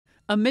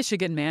A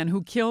Michigan man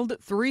who killed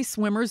 3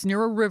 swimmers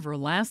near a river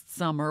last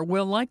summer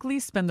will likely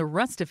spend the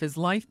rest of his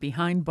life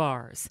behind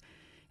bars.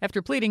 After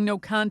pleading no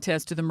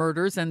contest to the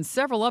murders and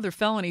several other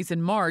felonies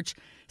in March,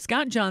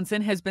 Scott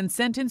Johnson has been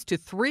sentenced to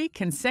 3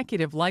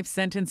 consecutive life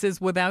sentences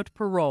without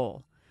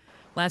parole.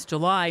 Last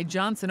July,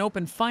 Johnson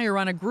opened fire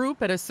on a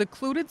group at a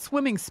secluded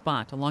swimming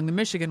spot along the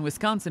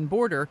Michigan-Wisconsin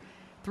border.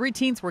 3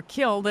 teens were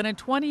killed and a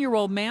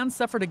 20-year-old man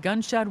suffered a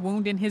gunshot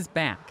wound in his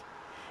back.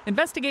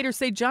 Investigators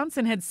say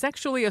Johnson had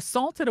sexually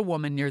assaulted a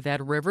woman near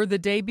that river the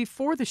day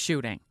before the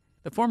shooting.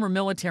 The former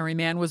military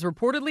man was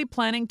reportedly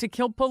planning to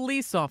kill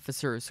police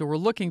officers who were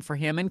looking for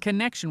him in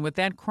connection with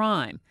that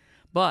crime.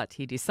 But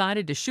he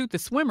decided to shoot the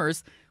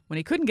swimmers when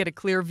he couldn't get a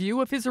clear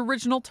view of his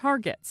original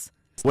targets.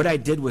 What I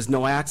did was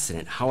no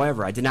accident.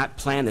 However, I did not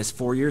plan this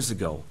 4 years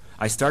ago.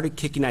 I started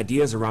kicking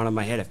ideas around in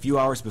my head a few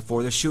hours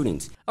before the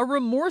shootings. A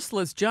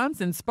remorseless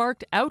Johnson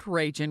sparked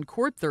outrage in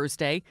court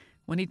Thursday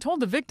when he told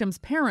the victims'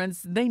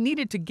 parents they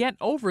needed to get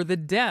over the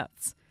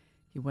deaths.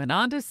 He went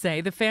on to say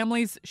the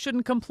families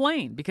shouldn't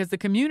complain because the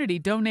community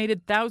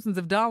donated thousands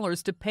of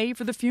dollars to pay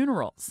for the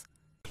funerals.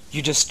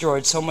 You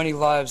destroyed so many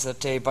lives that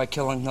day by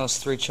killing those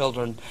 3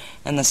 children.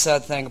 And the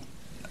sad thing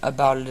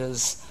about it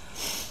is,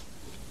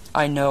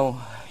 I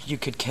know you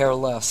could care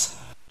less.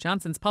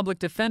 Johnson's public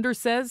defender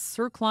says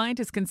her client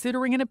is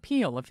considering an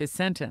appeal of his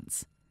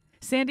sentence.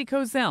 Sandy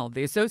Kozel,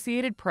 The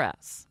Associated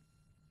Press.